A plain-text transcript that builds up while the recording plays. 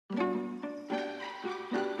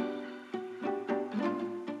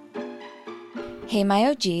Hey my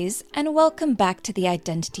OGs, and welcome back to the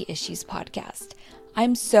Identity Issues podcast.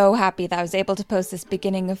 I'm so happy that I was able to post this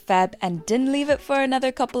beginning of Feb and didn't leave it for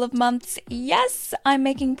another couple of months. Yes, I'm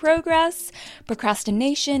making progress.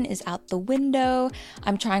 Procrastination is out the window.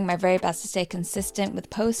 I'm trying my very best to stay consistent with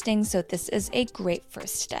posting, so this is a great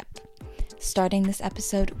first step. Starting this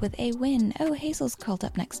episode with a win. Oh, Hazel's curled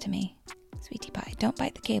up next to me. Sweetie pie, don't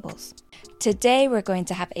bite the cables. Today we're going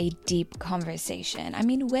to have a deep conversation. I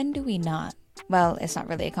mean, when do we not? Well, it's not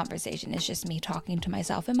really a conversation, it's just me talking to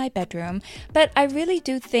myself in my bedroom. But I really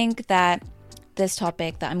do think that this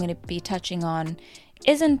topic that I'm going to be touching on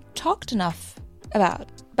isn't talked enough about.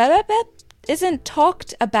 Isn't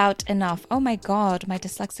talked about enough. Oh my god, my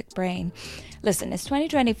dyslexic brain. Listen, it's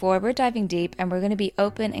 2024, we're diving deep and we're going to be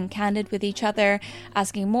open and candid with each other,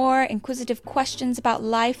 asking more inquisitive questions about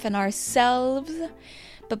life and ourselves.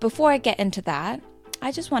 But before I get into that,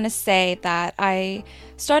 I just want to say that I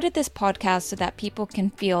started this podcast so that people can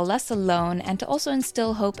feel less alone and to also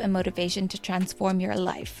instill hope and motivation to transform your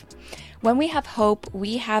life. When we have hope,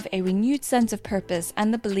 we have a renewed sense of purpose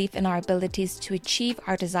and the belief in our abilities to achieve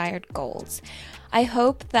our desired goals. I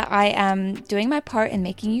hope that I am doing my part in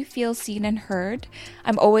making you feel seen and heard.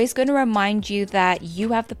 I'm always going to remind you that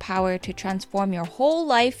you have the power to transform your whole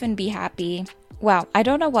life and be happy. Wow, I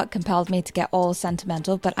don't know what compelled me to get all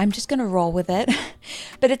sentimental, but I'm just going to roll with it.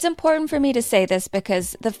 But it's important for me to say this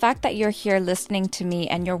because the fact that you're here listening to me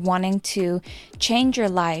and you're wanting to change your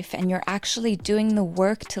life and you're actually doing the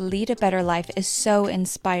work to lead a better life is so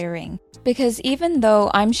inspiring. Because even though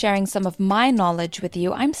I'm sharing some of my knowledge with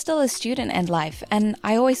you, I'm still a student in life and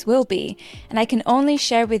I always will be. And I can only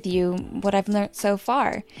share with you what I've learned so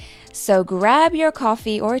far. So grab your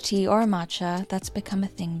coffee or tea or matcha, that's become a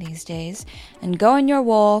thing these days, and go on your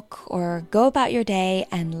walk or go about your day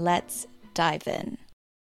and let's dive in.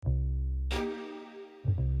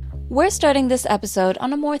 We're starting this episode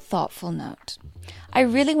on a more thoughtful note. I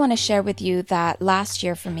really want to share with you that last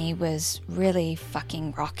year for me was really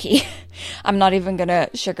fucking rocky. I'm not even going to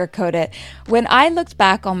sugarcoat it. When I looked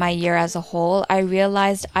back on my year as a whole, I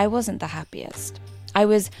realized I wasn't the happiest. I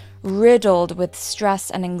was riddled with stress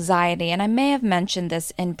and anxiety, and I may have mentioned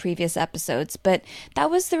this in previous episodes, but that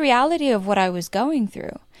was the reality of what I was going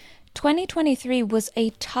through. 2023 was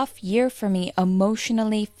a tough year for me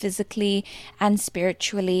emotionally, physically, and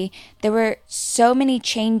spiritually. There were so many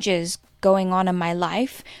changes going on in my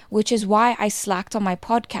life, which is why I slacked on my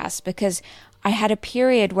podcast, because I had a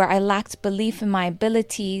period where I lacked belief in my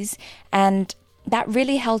abilities, and that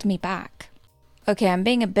really held me back. Okay, I'm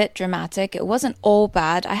being a bit dramatic. It wasn't all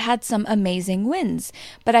bad. I had some amazing wins,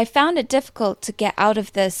 but I found it difficult to get out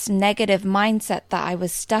of this negative mindset that I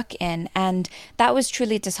was stuck in, and that was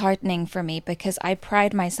truly disheartening for me because I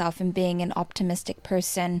pride myself in being an optimistic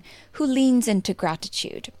person who leans into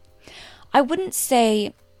gratitude. I wouldn't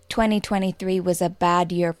say 2023 was a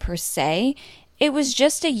bad year per se. It was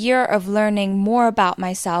just a year of learning more about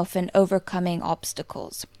myself and overcoming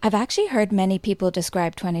obstacles. I've actually heard many people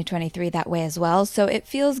describe 2023 that way as well, so it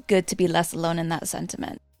feels good to be less alone in that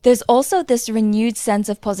sentiment. There's also this renewed sense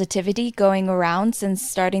of positivity going around since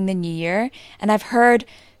starting the new year, and I've heard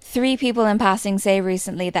 3 people in passing say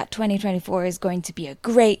recently that 2024 is going to be a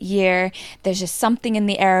great year. There's just something in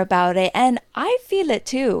the air about it, and I feel it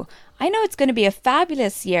too. I know it's going to be a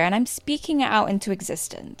fabulous year, and I'm speaking it out into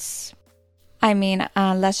existence. I mean,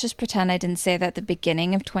 let's just pretend I didn't say that at the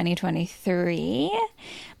beginning of 2023,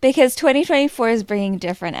 because 2024 is bringing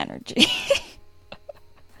different energy.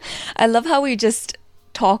 I love how we just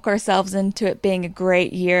talk ourselves into it being a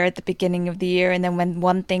great year at the beginning of the year, and then when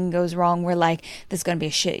one thing goes wrong, we're like, this is going to be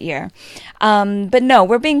a shit year. But no,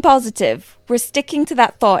 we're being positive. We're sticking to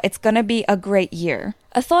that thought. It's going to be a great year.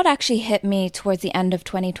 A thought actually hit me towards the end of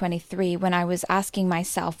 2023 when I was asking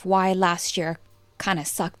myself why last year kind of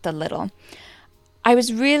sucked a little. I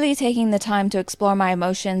was really taking the time to explore my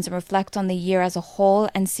emotions and reflect on the year as a whole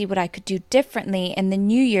and see what I could do differently in the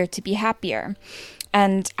new year to be happier,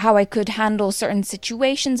 and how I could handle certain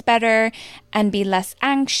situations better and be less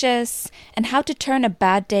anxious, and how to turn a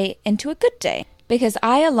bad day into a good day. Because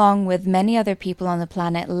I, along with many other people on the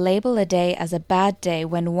planet, label a day as a bad day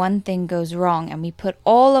when one thing goes wrong and we put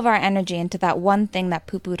all of our energy into that one thing that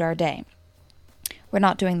poo-pooed our day. We're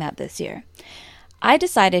not doing that this year. I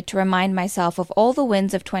decided to remind myself of all the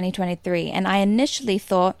wins of 2023, and I initially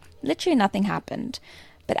thought literally nothing happened.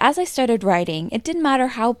 But as I started writing, it didn't matter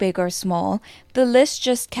how big or small, the list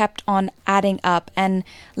just kept on adding up, and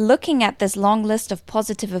looking at this long list of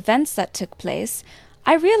positive events that took place,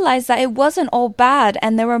 I realized that it wasn't all bad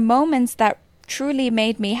and there were moments that truly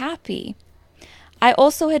made me happy. I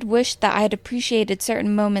also had wished that I had appreciated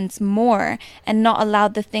certain moments more and not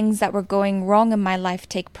allowed the things that were going wrong in my life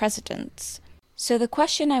take precedence. So the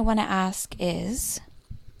question I want to ask is,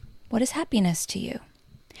 what is happiness to you?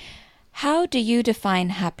 How do you define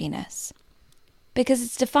happiness? Because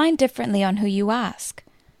it's defined differently on who you ask.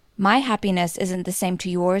 My happiness isn't the same to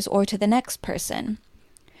yours or to the next person.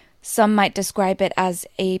 Some might describe it as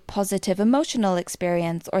a positive emotional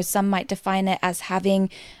experience, or some might define it as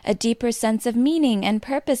having a deeper sense of meaning and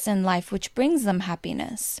purpose in life which brings them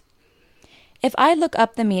happiness. If I look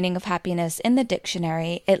up the meaning of happiness in the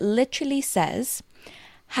dictionary, it literally says,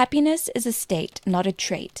 happiness is a state, not a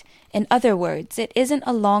trait. In other words, it isn't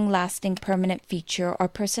a long-lasting permanent feature or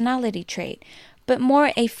personality trait, but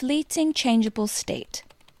more a fleeting, changeable state.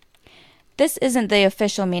 This isn't the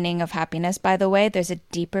official meaning of happiness, by the way. There's a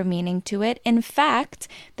deeper meaning to it. In fact,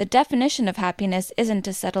 the definition of happiness isn't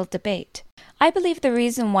a settled debate. I believe the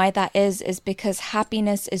reason why that is because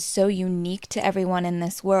happiness is so unique to everyone in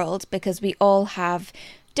this world, because we all have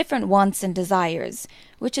different wants and desires,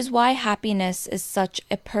 which is why happiness is such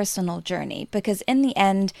a personal journey, because in the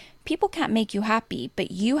end, people can't make you happy, but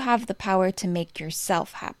you have the power to make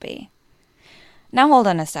yourself happy. Now hold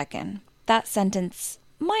on a second. That sentence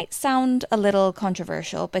might sound a little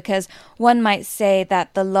controversial because one might say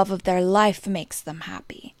that the love of their life makes them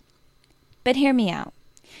happy. But hear me out.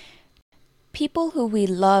 People who we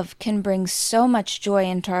love can bring so much joy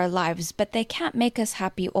into our lives, but they can't make us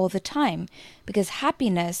happy all the time because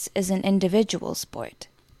happiness is an individual sport.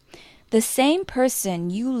 The same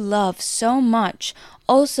person you love so much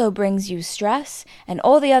also brings you stress and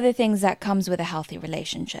all the other things that comes with a healthy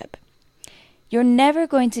relationship. You're never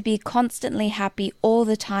going to be constantly happy all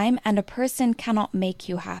the time, and a person cannot make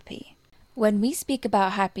you happy. When we speak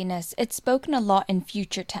about happiness, it's spoken a lot in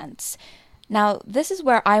future tense. Now, this is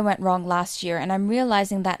where I went wrong last year, and I'm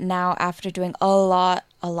realizing that now after doing a lot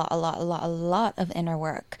of inner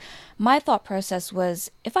work. My thought process was,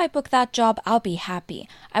 if I book that job, I'll be happy.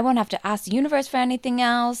 I won't have to ask the universe for anything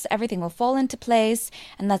else, everything will fall into place,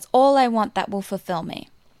 and that's all I want that will fulfill me.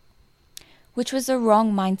 Which was a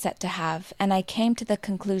wrong mindset to have, and I came to the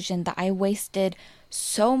conclusion that I wasted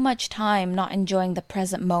so much time not enjoying the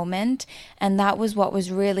present moment, and that was what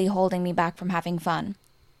was really holding me back from having fun.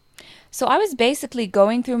 So I was basically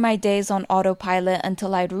going through my days on autopilot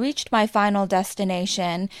until I'd reached my final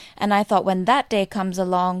destination, and I thought when that day comes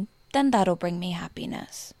along, then that'll bring me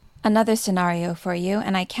happiness. Another scenario for you,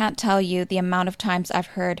 and I can't tell you the amount of times I've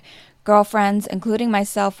heard girlfriends, including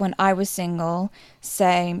myself when I was single,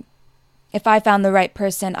 say, if I found the right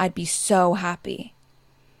person, I'd be so happy.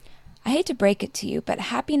 I hate to break it to you, but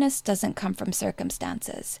happiness doesn't come from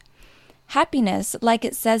circumstances. Happiness, like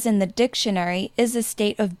it says in the dictionary, is a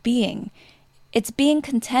state of being. It's being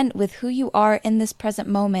content with who you are in this present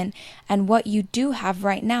moment and what you do have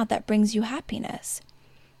right now that brings you happiness.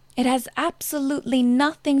 It has absolutely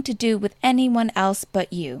nothing to do with anyone else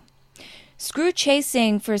but you. Screw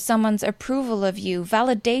chasing for someone's approval of you,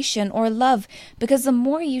 validation, or love, because the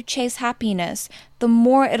more you chase happiness, the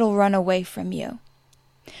more it'll run away from you.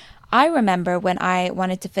 I remember when I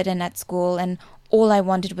wanted to fit in at school and all I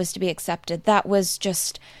wanted was to be accepted. That was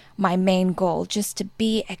just my main goal, just to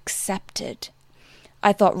be accepted.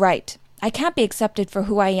 I thought, right, I can't be accepted for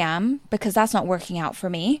who I am because that's not working out for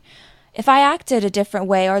me. If I acted a different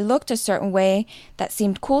way or looked a certain way that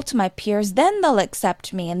seemed cool to my peers, then they'll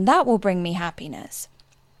accept me and that will bring me happiness.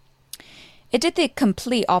 It did the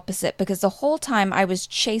complete opposite because the whole time I was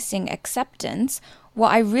chasing acceptance,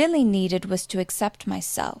 what I really needed was to accept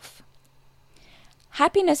myself.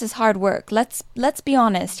 Happiness is hard work, let's be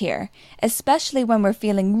honest here, especially when we're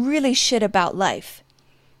feeling really shit about life.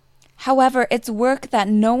 However, it's work that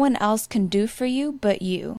no one else can do for you but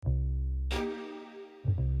you.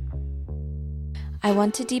 I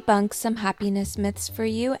want to debunk some happiness myths for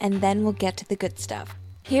you, and then we'll get to the good stuff.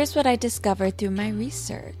 Here's what I discovered through my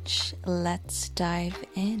research. Let's dive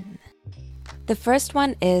in. The first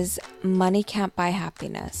one is money can't buy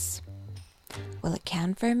happiness. Well, it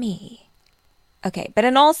can for me. Okay, but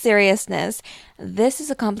in all seriousness, this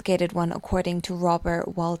is a complicated one according to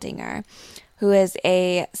Robert Waldinger, who is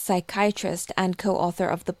a psychiatrist and co-author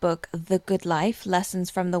of the book The Good Life,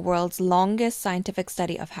 Lessons from the World's Longest Scientific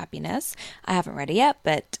Study of Happiness. I haven't read it yet,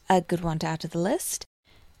 but a good one to add to the list.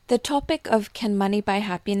 The topic of can money buy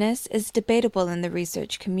happiness is debatable in the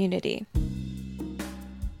research community.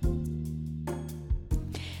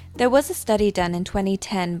 There was a study done in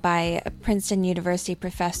 2010 by Princeton University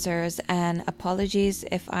professors, and apologies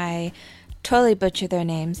if I totally butcher their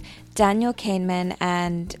names, Daniel Kahneman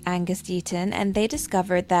and Angus Deaton, and they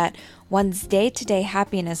discovered that one's day-to-day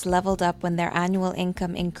happiness leveled up when their annual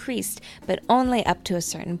income increased, but only up to a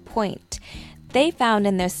certain point. They found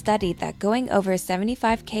in their study that going over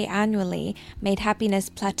 75K annually made happiness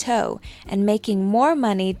plateau, and making more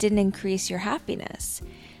money didn't increase your happiness.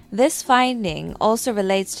 This finding also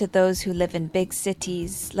relates to those who live in big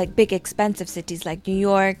cities, like big expensive cities like New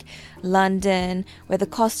York, London, where the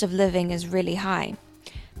cost of living is really high.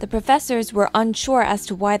 The professors were unsure as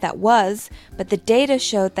to why that was, but the data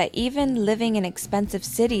showed that even living in expensive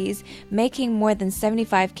cities, making more than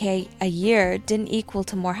 75K a year didn't equal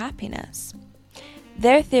to more happiness.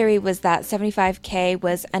 Their theory was that 75K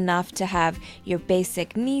was enough to have your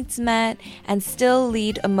basic needs met and still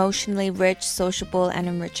lead emotionally rich, sociable, and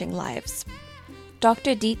enriching lives.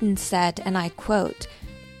 Dr. Deaton said, and I quote,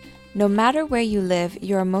 "No matter where you live,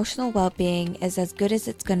 your emotional well-being is as good as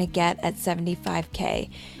it's going to get at 75K,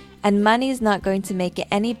 and money's not going to make it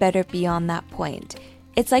any better beyond that point.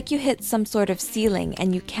 It's like you hit some sort of ceiling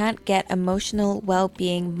and you can't get emotional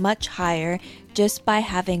well-being much higher just by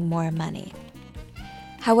having more money."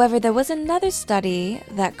 However, there was another study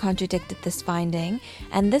that contradicted this finding,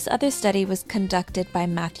 and this other study was conducted by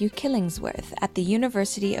Matthew Killingsworth at the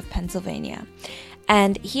University of Pennsylvania.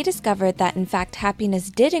 And he discovered that, in fact,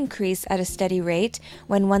 happiness did increase at a steady rate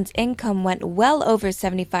when one's income went well over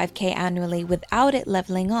 75K annually without it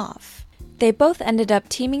leveling off. They both ended up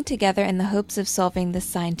teaming together in the hopes of solving this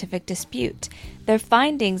scientific dispute. Their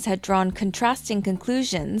findings had drawn contrasting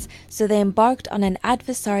conclusions, so they embarked on an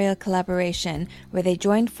adversarial collaboration where they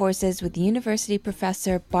joined forces with university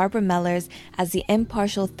professor Barbara Mellers as the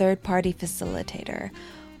impartial third-party facilitator.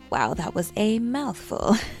 Wow, that was a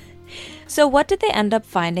mouthful. So what did they end up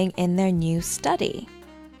finding in their new study?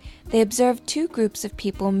 They observed two groups of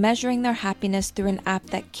people measuring their happiness through an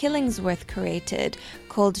app that Killingsworth created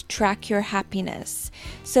called Track Your Happiness.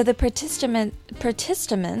 So the participants,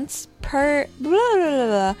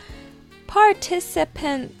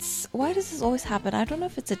 why does this always happen? I don't know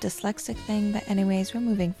if it's a dyslexic thing, but anyways, we're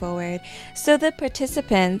moving forward. So the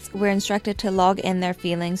participants were instructed to log in their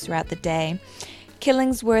feelings throughout the day.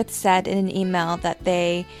 Killingsworth said in an email that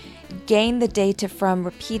they gain the data from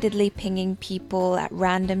repeatedly pinging people at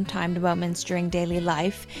random timed moments during daily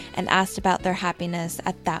life and asked about their happiness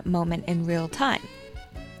at that moment in real time.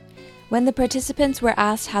 When the participants were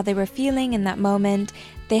asked how they were feeling in that moment,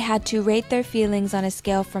 they had to rate their feelings on a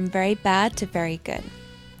scale from very bad to very good.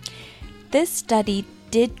 This study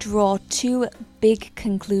did draw two big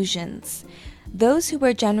conclusions. Those who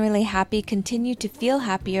were generally happy continued to feel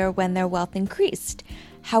happier when their wealth increased.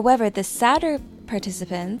 However, the sadder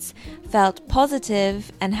participants felt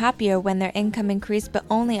positive and happier when their income increased, but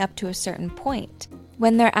only up to a certain point.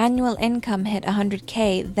 When their annual income hit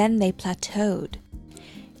 100K, then they plateaued.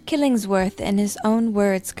 Killingsworth, in his own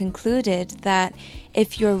words, concluded that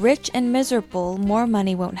if you're rich and miserable, more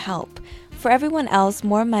money won't help. For everyone else,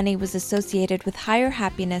 more money was associated with higher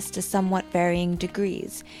happiness to somewhat varying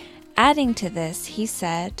degrees. Adding to this, he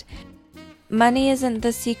said, "Money isn't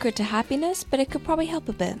the secret to happiness, but it could probably help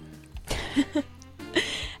a bit."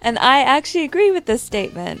 And I actually agree with this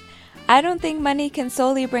statement. I don't think money can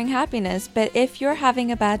solely bring happiness, but if you're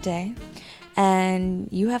having a bad day and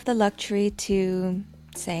you have the luxury to,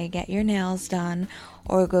 say, get your nails done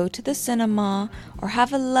or go to the cinema or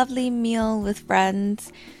have a lovely meal with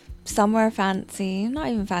friends somewhere fancy, not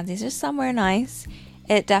even fancy, just somewhere nice,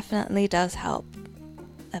 it definitely does help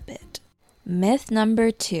a bit. Myth number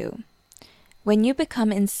 2. When you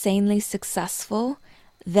become insanely successful,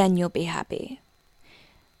 then you'll be happy.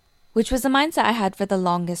 Which was the mindset I had for the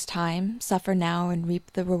longest time. Suffer now and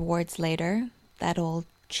reap the rewards later. That old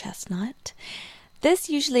chestnut. This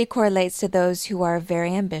usually correlates to those who are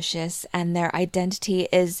very ambitious and their identity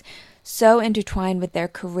is so intertwined with their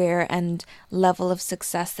career and level of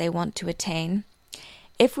success they want to attain.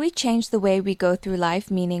 If we change the way we go through life,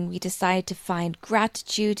 meaning we decide to find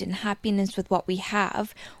gratitude and happiness with what we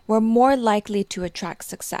have, we're more likely to attract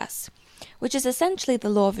success, which is essentially the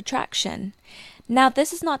law of attraction. Now,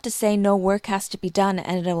 this is not to say no work has to be done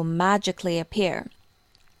and it will magically appear.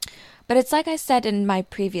 But it's like I said in my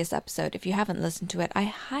previous episode, if you haven't listened to it, I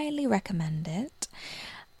highly recommend it.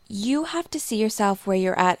 You have to see yourself where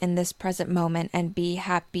you're at in this present moment and be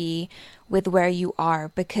happy with where you are,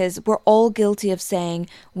 because we're all guilty of saying,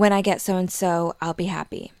 when I get so-and-so, I'll be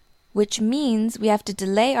happy. Which means we have to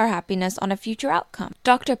delay our happiness on a future outcome.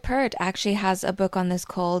 Dr. Pert actually has a book on this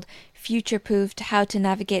called future-proofed how to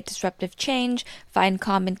navigate disruptive change, find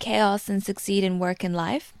calm in chaos, and succeed in work and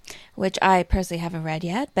life, which I personally haven't read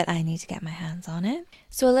yet, but I need to get my hands on it.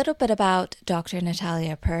 So a little bit about Dr.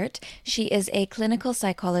 Natalia Pert. She is a clinical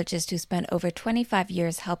psychologist who spent over 25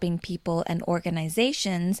 years helping people and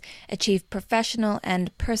organizations achieve professional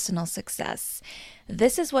and personal success.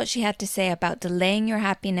 This is what she had to say about delaying your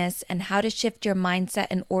happiness and how to shift your mindset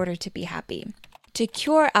in order to be happy. To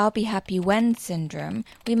cure I'll be happy when syndrome,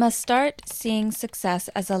 we must start seeing success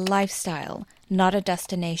as a lifestyle, not a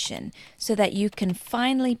destination, so that you can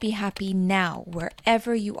finally be happy now,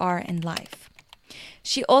 wherever you are in life.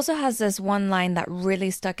 She also has this one line that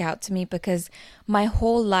really stuck out to me because my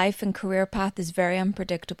whole life and career path is very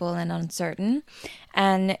unpredictable and uncertain.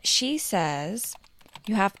 And she says,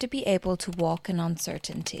 you have to be able to walk in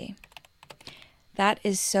uncertainty. That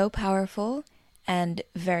is so powerful and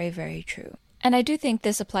very, very true. And I do think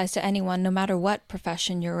this applies to anyone, no matter what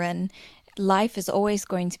profession you're in. Life is always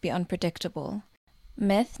going to be unpredictable.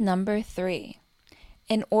 Myth number 3.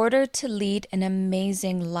 In order to lead an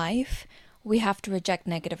amazing life, we have to reject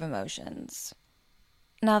negative emotions.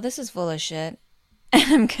 Now, this is full of shit,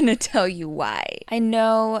 and I'm going to tell you why. I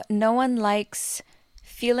know no one likes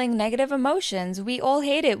feeling negative emotions. We all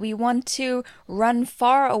hate it. We want to run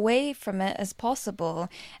far away from it as possible.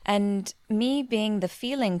 And me being the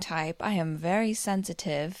feeling type, I am very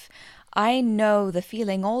sensitive. I know the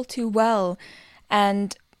feeling all too well.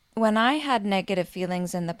 And when I had negative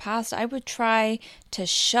feelings in the past, I would try to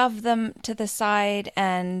shove them to the side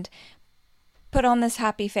and put on this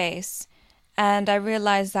happy face. And I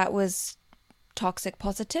realized that was toxic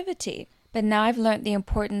positivity. But now I've learned the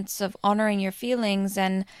importance of honoring your feelings,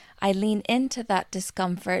 and I lean into that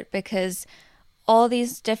discomfort because all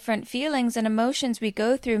these different feelings and emotions we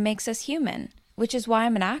go through makes us human, which is why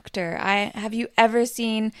I'm an actor. Have you ever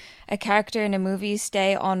seen a character in a movie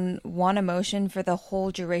stay on one emotion for the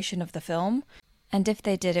whole duration of the film? And if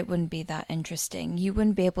they did, it wouldn't be that interesting. You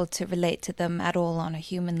wouldn't be able to relate to them at all on a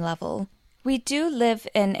human level. We do live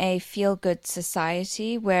in a feel-good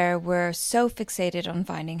society where we're so fixated on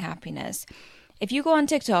finding happiness. If you go on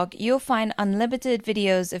TikTok, you'll find unlimited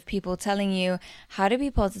videos of people telling you how to be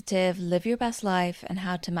positive, live your best life, and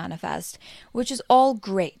how to manifest, which is all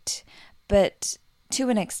great, but to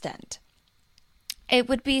an extent. It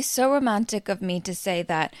would be so romantic of me to say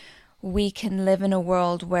that we can live in a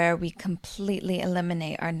world where we completely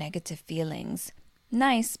eliminate our negative feelings.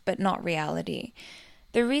 Nice, but not reality.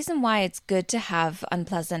 The reason why it's good to have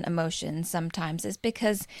unpleasant emotions sometimes is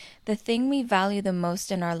because the thing we value the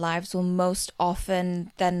most in our lives will most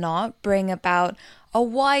often than not bring about a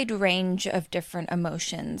wide range of different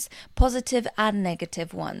emotions, positive and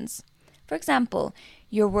negative ones. For example,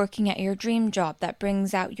 you're working at your dream job that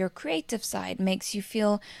brings out your creative side, makes you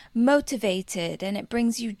feel motivated, and it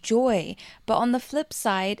brings you joy. But on the flip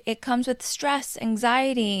side, it comes with stress,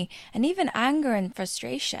 anxiety, and even anger and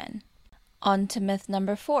frustration. On to myth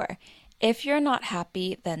number 4. If you're not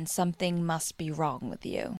happy, then something must be wrong with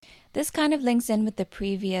you. This kind of links in with the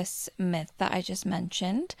previous myth that I just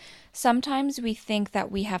mentioned. Sometimes we think that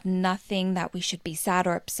we have nothing that we should be sad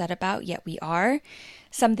or upset about, yet we are.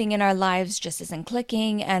 Something in our lives just isn't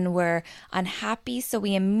clicking and we're unhappy, so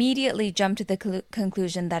we immediately jump to the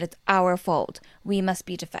conclusion that it's our fault. We must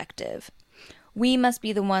be defective. We must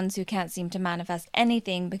be the ones who can't seem to manifest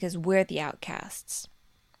anything because we're the outcasts.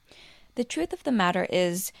 The truth of the matter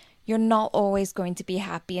is, you're not always going to be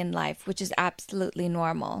happy in life, which is absolutely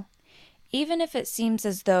normal. Even if it seems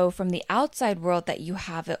as though from the outside world that you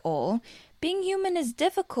have it all, being human is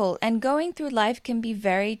difficult and going through life can be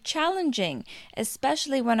very challenging,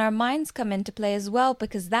 especially when our minds come into play as well,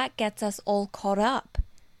 because that gets us all caught up.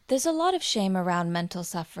 There's a lot of shame around mental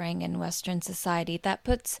suffering in Western society that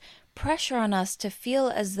puts pressure on us to feel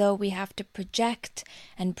as though we have to project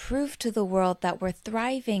and prove to the world that we're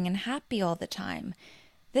thriving and happy all the time.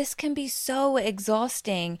 This can be so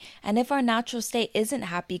exhausting, and if our natural state isn't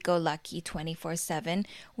happy-go-lucky 24/7,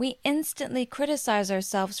 we instantly criticize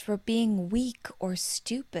ourselves for being weak or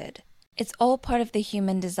stupid. It's all part of the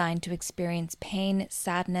human design to experience pain,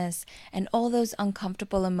 sadness, and all those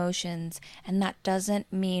uncomfortable emotions, and that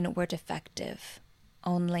doesn't mean we're defective,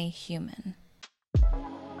 only human.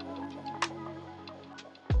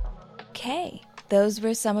 Okay, those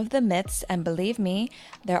were some of the myths, and believe me,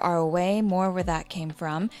 there are way more where that came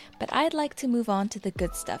from, but I'd like to move on to the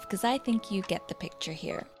good stuff because I think you get the picture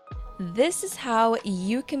here. This is how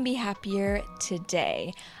you can be happier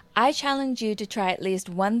today. I challenge you to try at least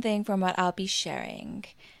one thing from what I'll be sharing.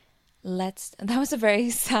 That was a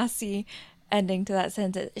very sassy ending to that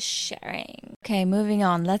sentence, sharing. Okay, moving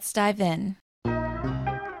on, let's dive in.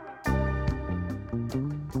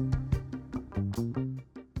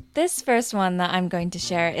 This first one that I'm going to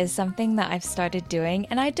share is something that I've started doing,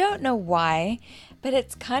 and I don't know why, but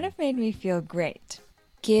it's kind of made me feel great.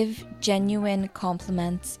 Give genuine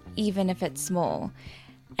compliments, even if it's small.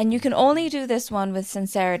 And you can only do this one with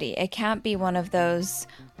sincerity. It can't be one of those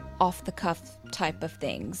off-the-cuff type of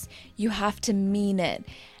things. You have to mean it.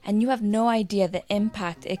 And you have no idea the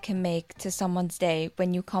impact it can make to someone's day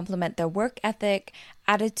when you compliment their work ethic,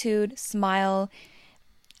 attitude, smile,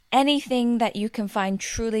 anything that you can find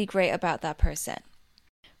truly great about that person.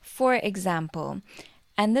 For example,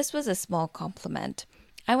 and this was a small compliment,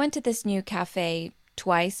 I went to this new cafe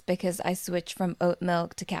twice because I switched from oat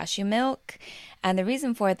milk to cashew milk. And the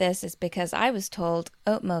reason for this is because I was told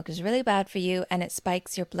oat milk is really bad for you and it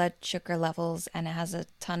spikes your blood sugar levels and it has a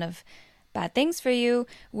ton of bad things for you,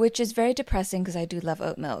 which is very depressing because I do love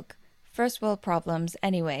oat milk. First world problems.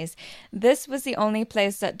 Anyways, this was the only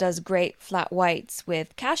place that does great flat whites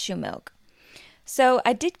with cashew milk. So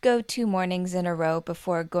I did go 2 mornings in a row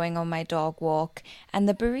before going on my dog walk, and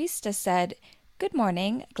the barista said, "Good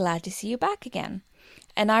morning, glad to see you back again."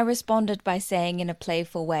 And I responded by saying in a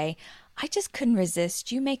playful way, "I just couldn't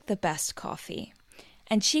resist, you make the best coffee."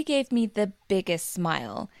 And she gave me the biggest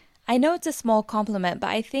smile. I know it's a small compliment, but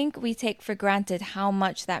I think we take for granted how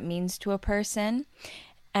much that means to a person.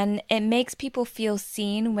 And it makes people feel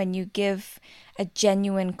seen when you give a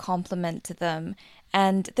genuine compliment to them.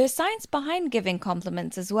 And there's science behind giving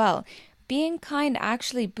compliments as well. Being kind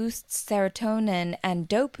actually boosts serotonin and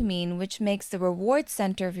dopamine, which makes the reward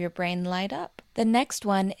center of your brain light up. The next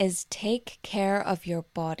one is take care of your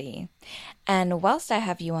body. And whilst I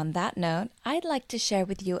have you on that note, I'd like to share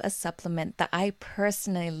with you a supplement that I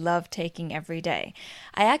personally love taking every day.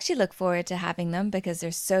 I actually look forward to having them because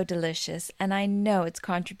they're so delicious, and I know it's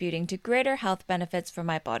contributing to greater health benefits for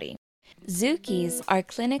my body. Zookies are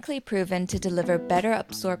clinically proven to deliver better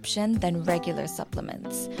absorption than regular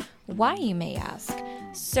supplements. Why, you may ask?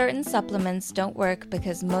 Certain supplements don't work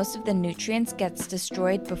because most of the nutrients gets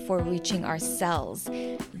destroyed before reaching our cells.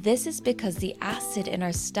 This is because the acid in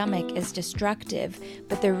our stomach is destructive,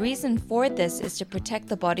 but the reason for this is to protect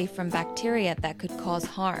the body from bacteria that could cause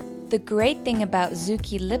harm. The great thing about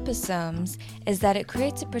Zooki liposomes is that it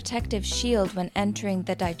creates a protective shield when entering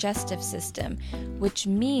the digestive system, which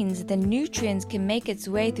means the nutrients can make its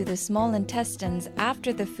way through the small intestines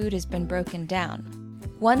after the food has been broken down.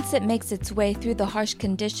 Once it makes its way through the harsh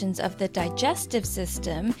conditions of the digestive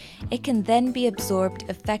system, it can then be absorbed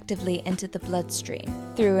effectively into the bloodstream.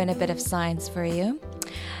 Threw in a bit of science for you.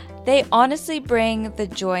 They honestly bring the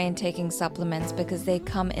joy in taking supplements because they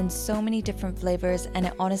come in so many different flavors, and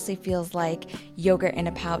it honestly feels like yogurt in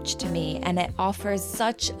a pouch to me, and it offers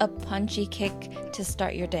such a punchy kick to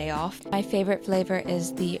start your day off. My favorite flavor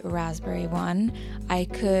is the raspberry one. I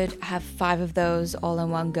could have 5 of those all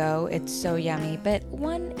in one go. It's so yummy, but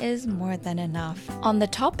one is more than enough. On the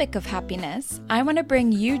topic of happiness, I want to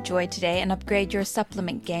bring you joy today and upgrade your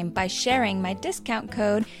supplement game by sharing my discount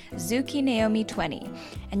code ZukiNaomi20.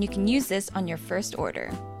 And you can use this on your first order.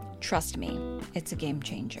 Trust me, it's a game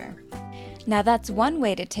changer. Now that's one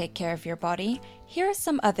way to take care of your body. Here are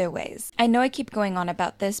some other ways. I know I keep going on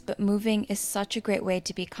about this, but moving is such a great way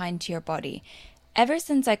to be kind to your body. Ever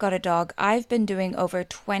since I got a dog, I've been doing over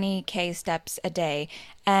 20k steps a day.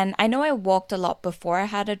 And I know I walked a lot before I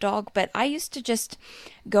had a dog, but I used to just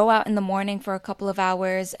go out in the morning for a couple of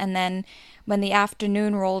hours, and then when the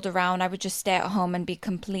afternoon rolled around, I would just stay at home and be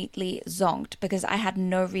completely zonked because I had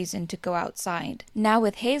no reason to go outside. Now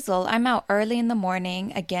with Hazel, I'm out early in the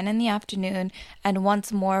morning, again in the afternoon, and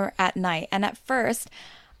once more at night. And at first,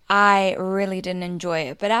 I really didn't enjoy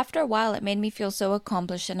it, but after a while, it made me feel so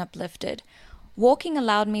accomplished and uplifted. Walking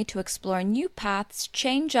allowed me to explore new paths,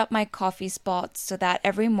 change up my coffee spots so that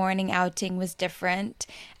every morning outing was different.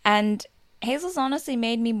 And Hazel's honestly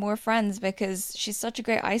made me more friends because she's such a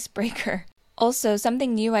great icebreaker. Also,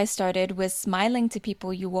 something new I started was smiling to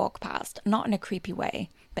people you walk past, not in a creepy way,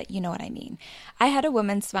 but you know what I mean. I had a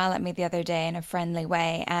woman smile at me the other day in a friendly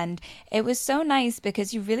way, and it was so nice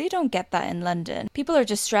because you really don't get that in London. People are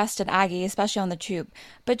just stressed and aggy, especially on the tube,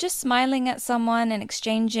 but just smiling at someone and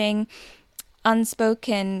exchanging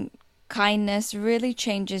unspoken kindness really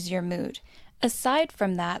changes your mood. Aside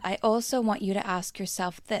from that, I also want you to ask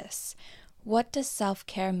yourself this: what does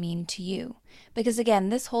self-care mean to you? Because again,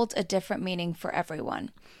 this holds a different meaning for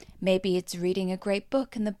everyone. Maybe it's reading a great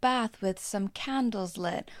book in the bath with some candles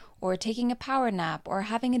lit, or taking a power nap, or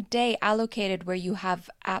having a day allocated where you have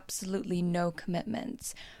absolutely no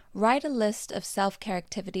commitments. Write a list of self-care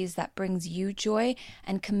activities that brings you joy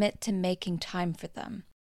and commit to making time for them.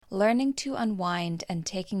 Learning to unwind and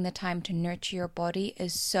taking the time to nurture your body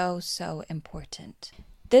is so important.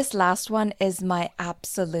 This last one is my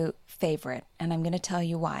absolute favorite, and I'm going to tell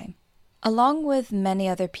you why. Along with many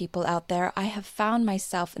other people out there, I have found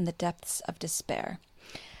myself in the depths of despair.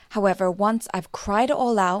 However, once I've cried it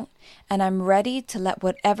all out and I'm ready to let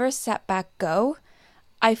whatever setback go,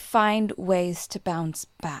 I find ways to bounce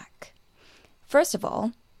back. First of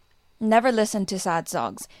all, never listen to sad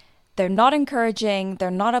songs. They're not encouraging, they're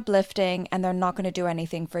not uplifting, and they're not going to do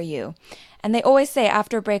anything for you. And they always say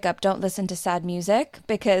after a breakup, don't listen to sad music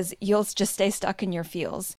because you'll just stay stuck in your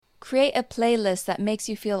feels. Create a playlist that makes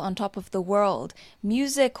you feel on top of the world.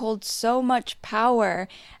 Music holds so much power.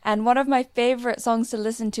 And one of my favorite songs to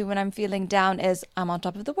listen to when I'm feeling down is I'm on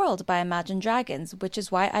Top of the World by Imagine Dragons, which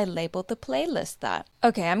is why I labeled the playlist that.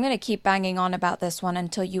 Okay, I'm going to keep banging on about this one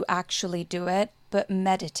until you actually do it, but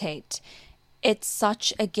meditate. It's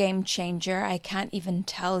such a game changer, I can't even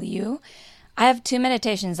tell you. I have 2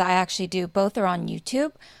 meditations I actually do. Both are on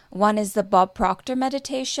YouTube. One is the Bob Proctor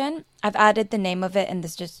meditation. I've added the name of it in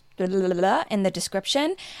the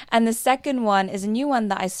description. And the second one is a new one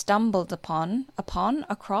that I stumbled on.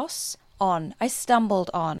 Oh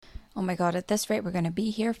my God, at this rate, we're going to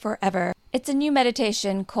be here forever. It's a new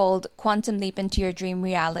meditation called Quantum Leap into Your Dream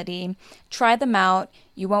Reality. Try them out.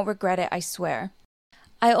 You won't regret it, I swear.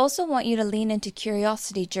 I also want you to lean into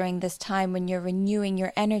curiosity during this time when you're renewing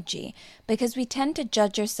your energy, because we tend to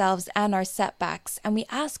judge ourselves and our setbacks, and we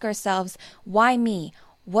ask ourselves, why me?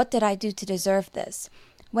 What did I do to deserve this?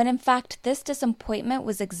 When in fact, this disappointment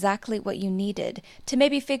was exactly what you needed to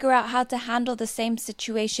maybe figure out how to handle the same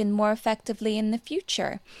situation more effectively in the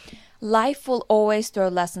future. Life will always throw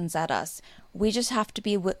lessons at us. We just have to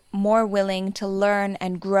be more willing to learn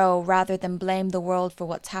and grow rather than blame the world for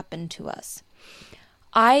what's happened to us.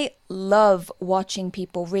 I love watching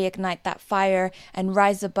people reignite that fire and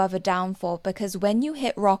rise above a downfall, because when you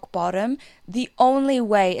hit rock bottom, the only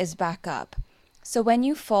way is back up. So when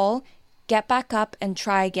you fall, get back up and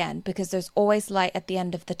try again, because there's always light at the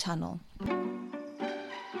end of the tunnel.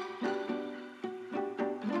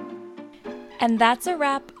 And that's a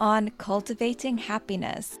wrap on cultivating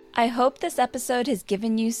happiness. I hope this episode has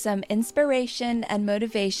given you some inspiration and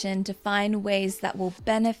motivation to find ways that will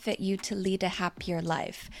benefit you to lead a happier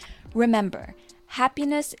life. Remember,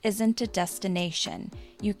 happiness isn't a destination.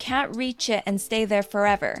 You can't reach it and stay there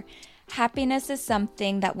forever. Happiness is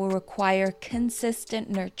something that will require consistent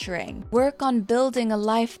nurturing. Work on building a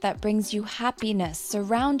life that brings you happiness.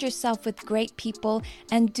 Surround yourself with great people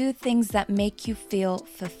and do things that make you feel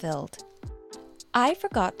fulfilled. I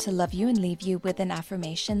forgot to love you and leave you with an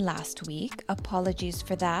affirmation last week. Apologies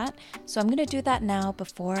for that. So I'm going to do that now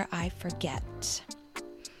before I forget.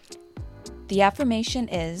 The affirmation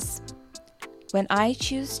is, when I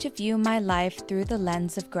choose to view my life through the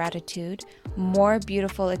lens of gratitude, more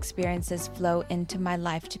beautiful experiences flow into my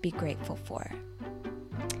life to be grateful for.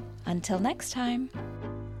 Until next time.